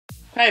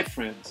Hi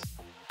friends,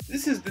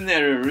 this is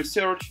Denario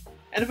Research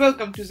and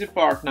welcome to the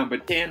part number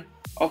 10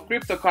 of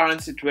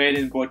cryptocurrency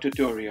trading bot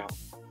tutorial.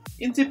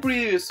 In the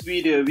previous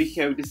video we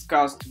have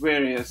discussed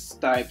various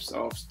types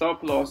of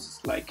stop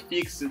losses like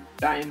fixed,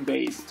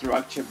 time-based,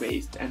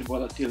 structure-based and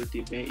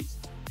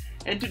volatility-based.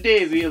 And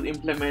today we'll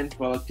implement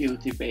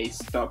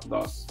volatility-based stop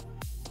loss.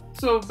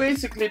 So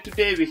basically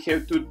today we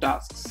have two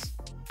tasks.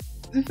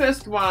 The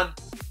first one,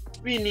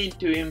 we need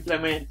to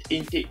implement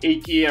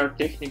ATR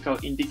technical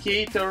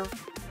indicator.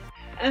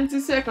 And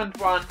the second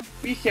one,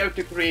 we have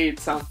to create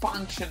some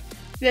function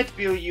that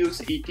will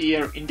use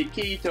ATR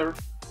indicator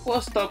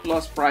for stop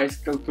loss price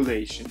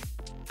calculation.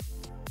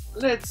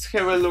 Let's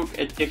have a look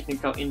at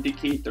technical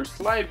indicators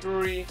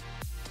library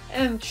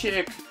and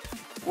check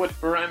what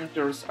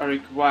parameters are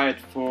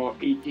required for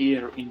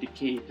ATR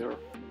indicator.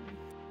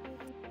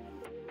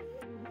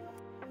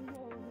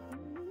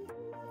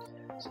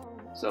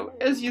 So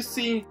as you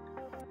see,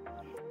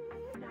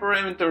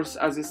 parameters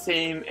are the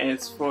same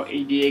as for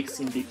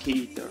ADX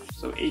indicator.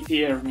 So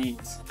ATR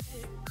needs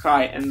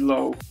high and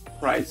low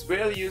price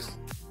values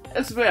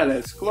as well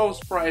as close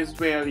price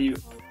value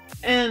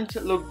and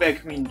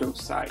lookback window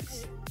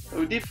size.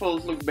 So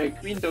default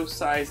lookback window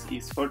size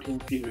is 14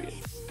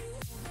 periods.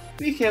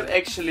 We have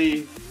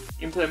actually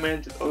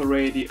implemented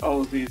already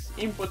all these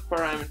input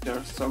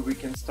parameters, so we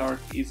can start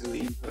easily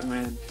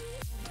implement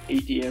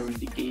ATR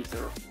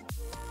indicator.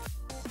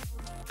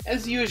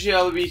 As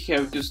usual, we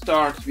have to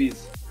start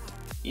with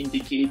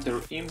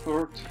indicator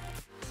import.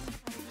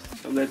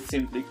 So let's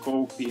simply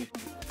copy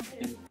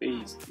and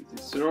paste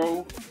this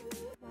row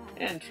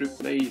and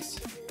replace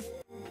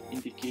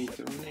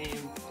indicator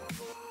name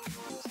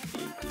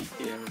with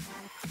ATR.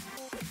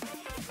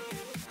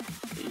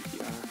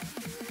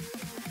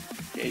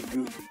 Okay,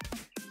 good.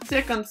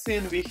 Second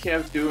thing, we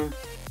have to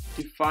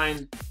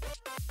define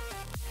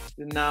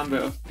the number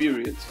of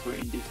periods for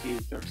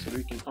indicator. So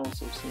we can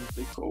also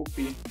simply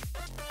copy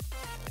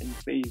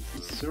and paste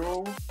this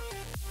row.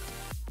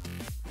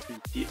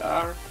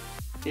 ATR.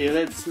 Okay,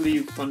 let's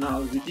leave for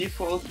now the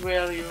default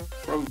value.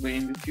 Probably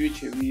in the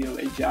future we'll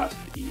adjust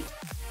it.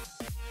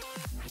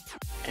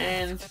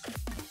 And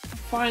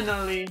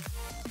finally,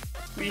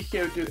 we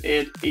have to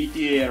add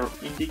ATR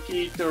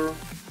indicator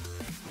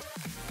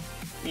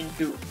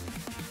into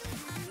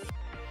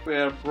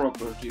pair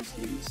properties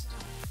list.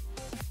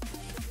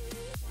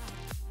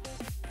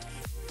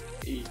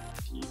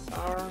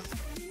 ATR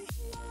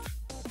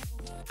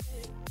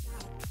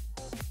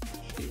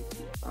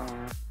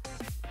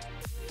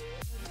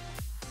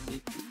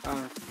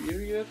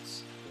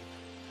periods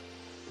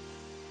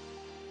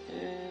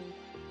and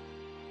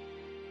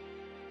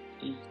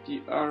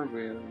ATR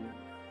value.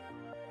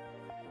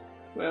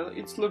 Well,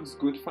 it looks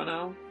good for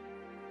now.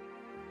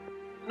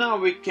 Now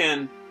we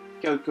can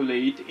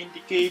calculate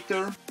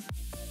indicator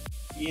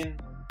in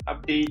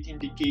update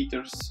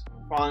indicators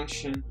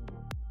function.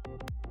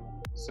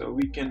 So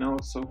we can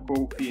also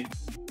copy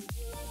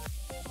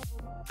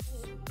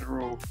the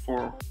row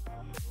for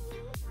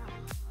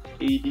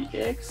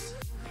ADX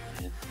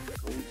and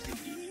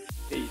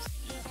paste it.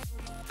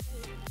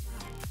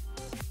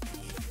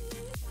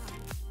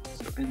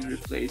 So and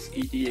replace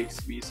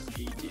ADX with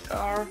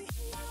ATR.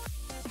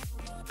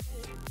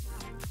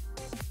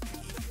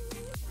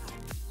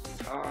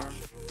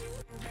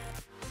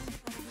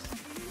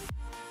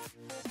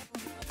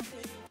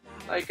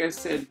 Like I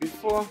said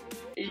before,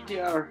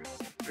 ATR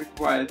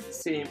requires the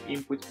same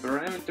input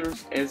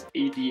parameters as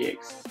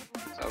ADX.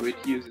 So it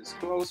uses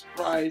close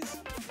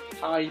price,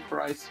 high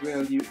price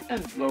value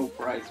and low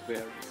price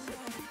value.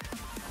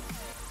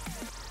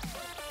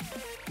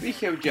 We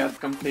have just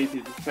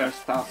completed the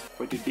first task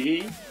for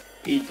today,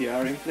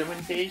 ATR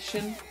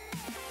implementation,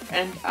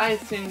 and I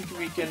think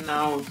we can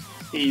now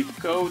save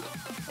code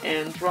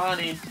and run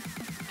it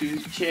to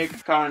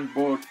check current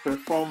board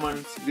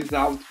performance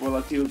without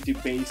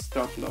volatility-based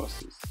stop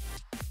losses.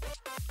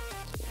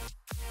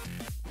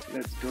 So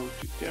let's go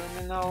to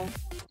terminal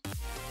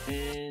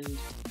and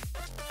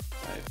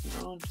type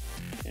node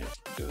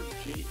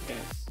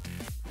f.js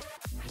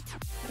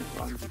and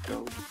run the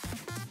code.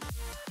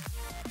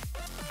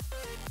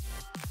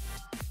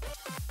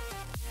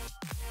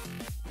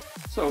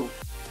 So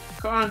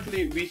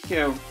currently we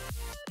have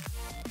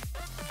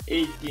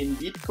 18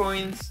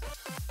 bitcoins,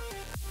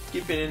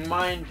 keeping in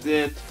mind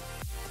that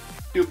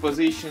two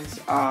positions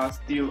are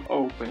still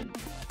open,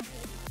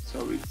 so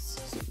it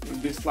will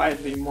be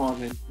slightly more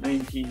than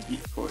 19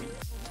 bitcoins.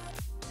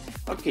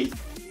 Okay,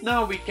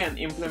 now we can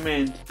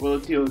implement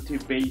volatility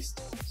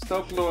based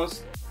stop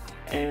loss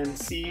and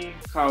see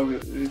how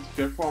this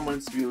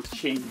performance will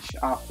change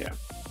after.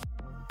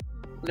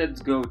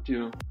 Let's go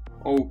to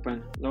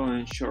open long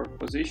and short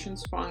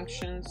positions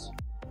functions.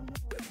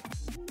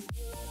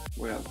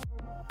 Well,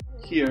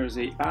 here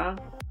they are.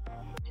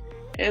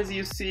 As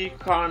you see,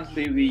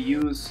 currently we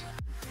use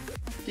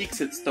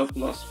fixed stop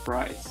loss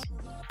price.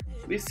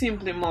 We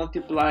simply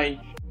multiply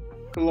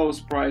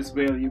close price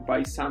value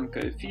by some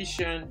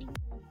coefficient.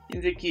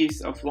 In the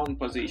case of long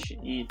position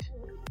it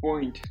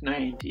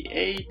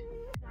 0.98,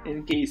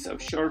 in case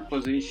of short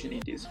position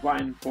it is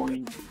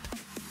 1.0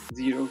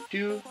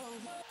 0.02,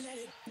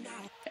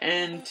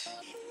 and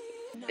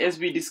as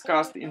we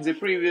discussed in the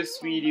previous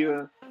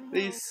video,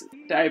 this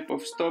type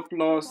of stop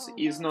loss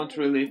is not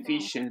really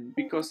efficient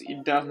because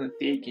it does not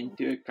take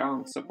into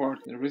account support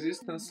and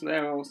resistance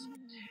levels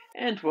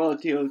and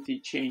volatility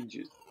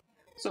changes.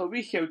 So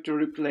we have to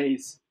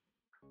replace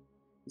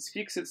this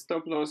fixed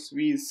stop loss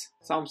with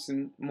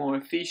something more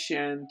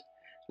efficient,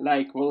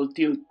 like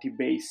volatility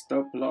based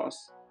stop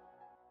loss.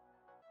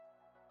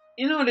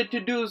 In order to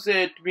do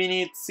that, we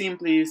need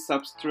simply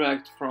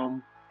subtract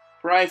from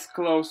price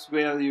close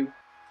value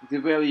the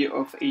value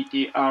of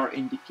ATR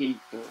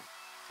indicator,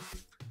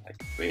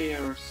 like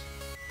pair,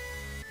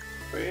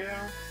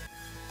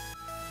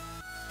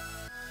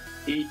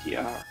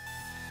 ATR.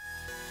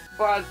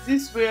 But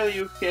this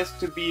value has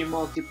to be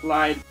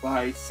multiplied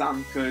by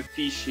some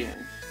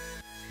coefficient.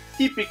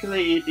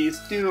 Typically it is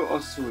 2 or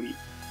 3.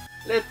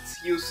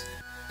 Let's use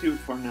 2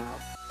 for now.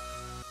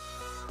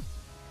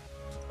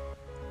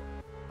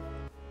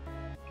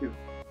 2.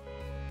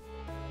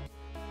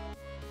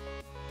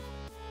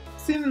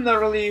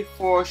 Similarly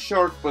for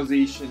short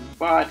position,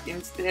 but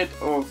instead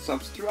of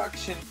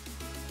subtraction,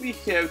 we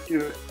have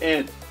to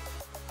add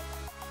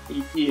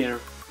ATR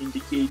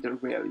indicator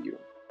value.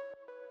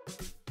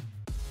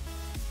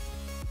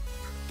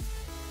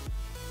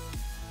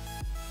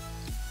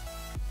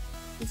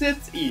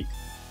 That's it.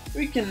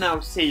 We can now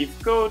save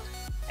code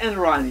and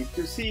run it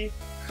to see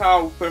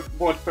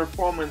what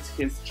performance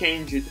has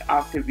changed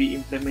after we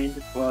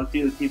implemented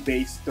volatility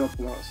based stop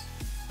loss.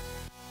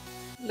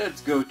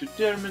 Let's go to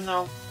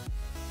terminal.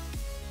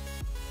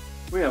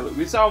 Well,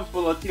 without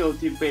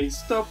volatility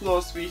based stop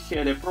loss we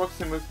had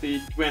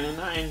approximately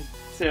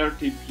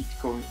 2930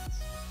 bitcoins.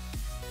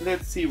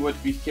 Let's see what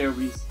we have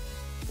with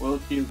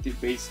volatility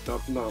based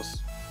stop loss.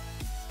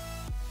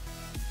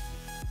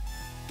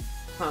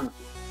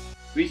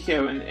 We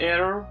have an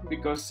error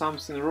because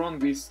something wrong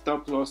with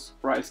stop loss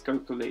price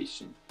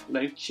calculation.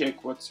 Let's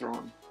check what's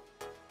wrong.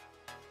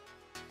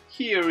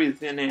 Here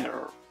is an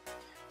error.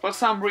 For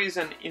some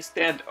reason,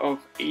 instead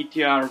of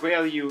ATR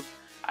value,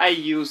 I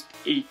used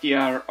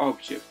ATR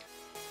object.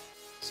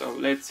 So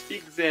let's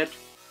fix that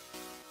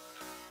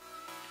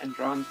and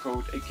run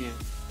code again.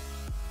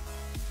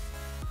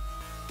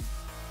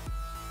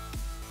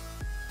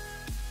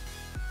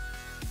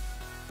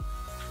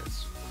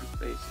 Let's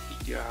replace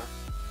ATR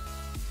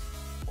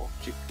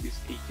object with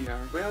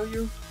ATR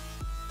value,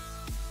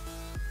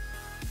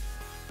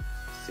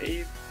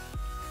 save,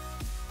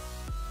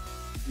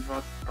 and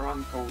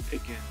run code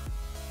again.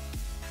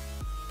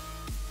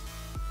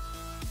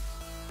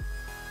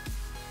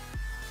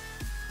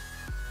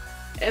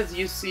 As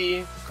you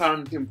see,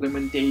 current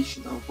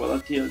implementation of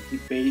volatility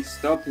based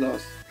stop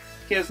loss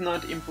has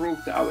not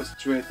improved our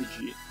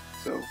strategy.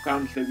 So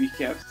currently we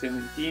have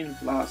 17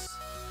 plus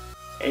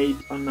 8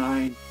 or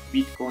 9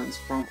 bitcoins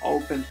from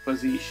open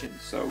position,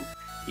 so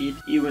it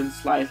even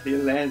slightly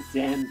less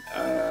than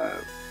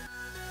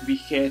we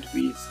had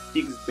with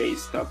fixed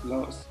based stop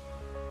loss.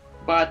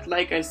 But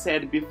like I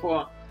said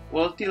before,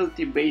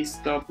 volatility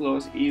based stop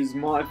loss is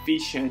more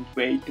efficient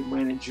way to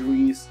manage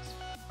risks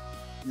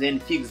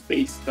than fixed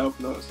based stop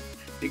loss,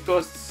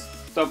 because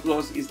stop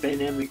loss is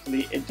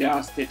dynamically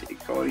adjusted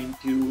according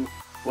to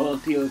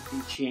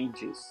volatility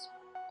changes.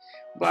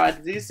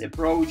 But this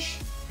approach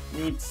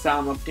needs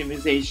some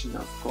optimization,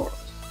 of course.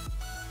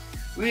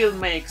 We'll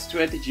make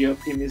strategy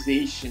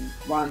optimization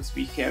once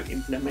we have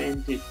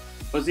implemented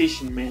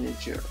Position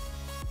Manager.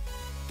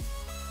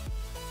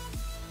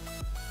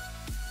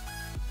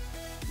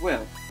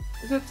 Well,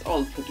 that's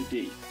all for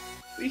today.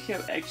 We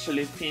have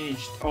actually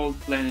finished all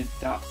planned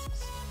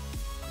tasks.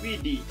 We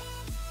did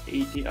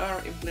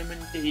ATR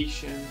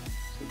implementation,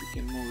 so we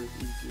can move it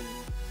into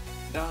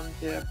Done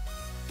tab.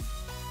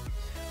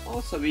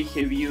 Also we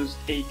have used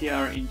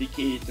ATR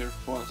indicator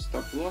for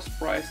stop loss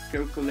price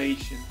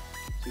calculation,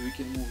 so we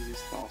can move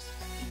this task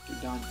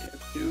into Done tab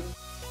too.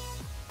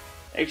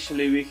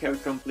 Actually we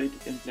have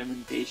completed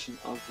implementation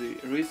of the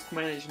risk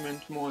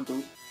management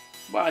model,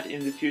 but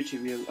in the future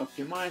we'll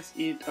optimize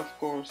it, of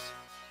course.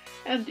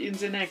 And in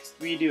the next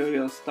video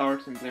we'll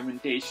start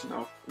implementation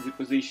of the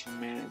Position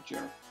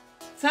Manager.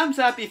 Thumbs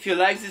up if you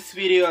like this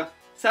video,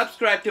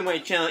 subscribe to my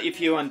channel if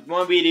you want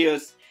more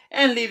videos,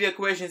 and leave your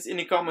questions in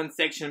the comment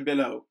section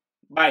below.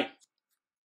 Bye!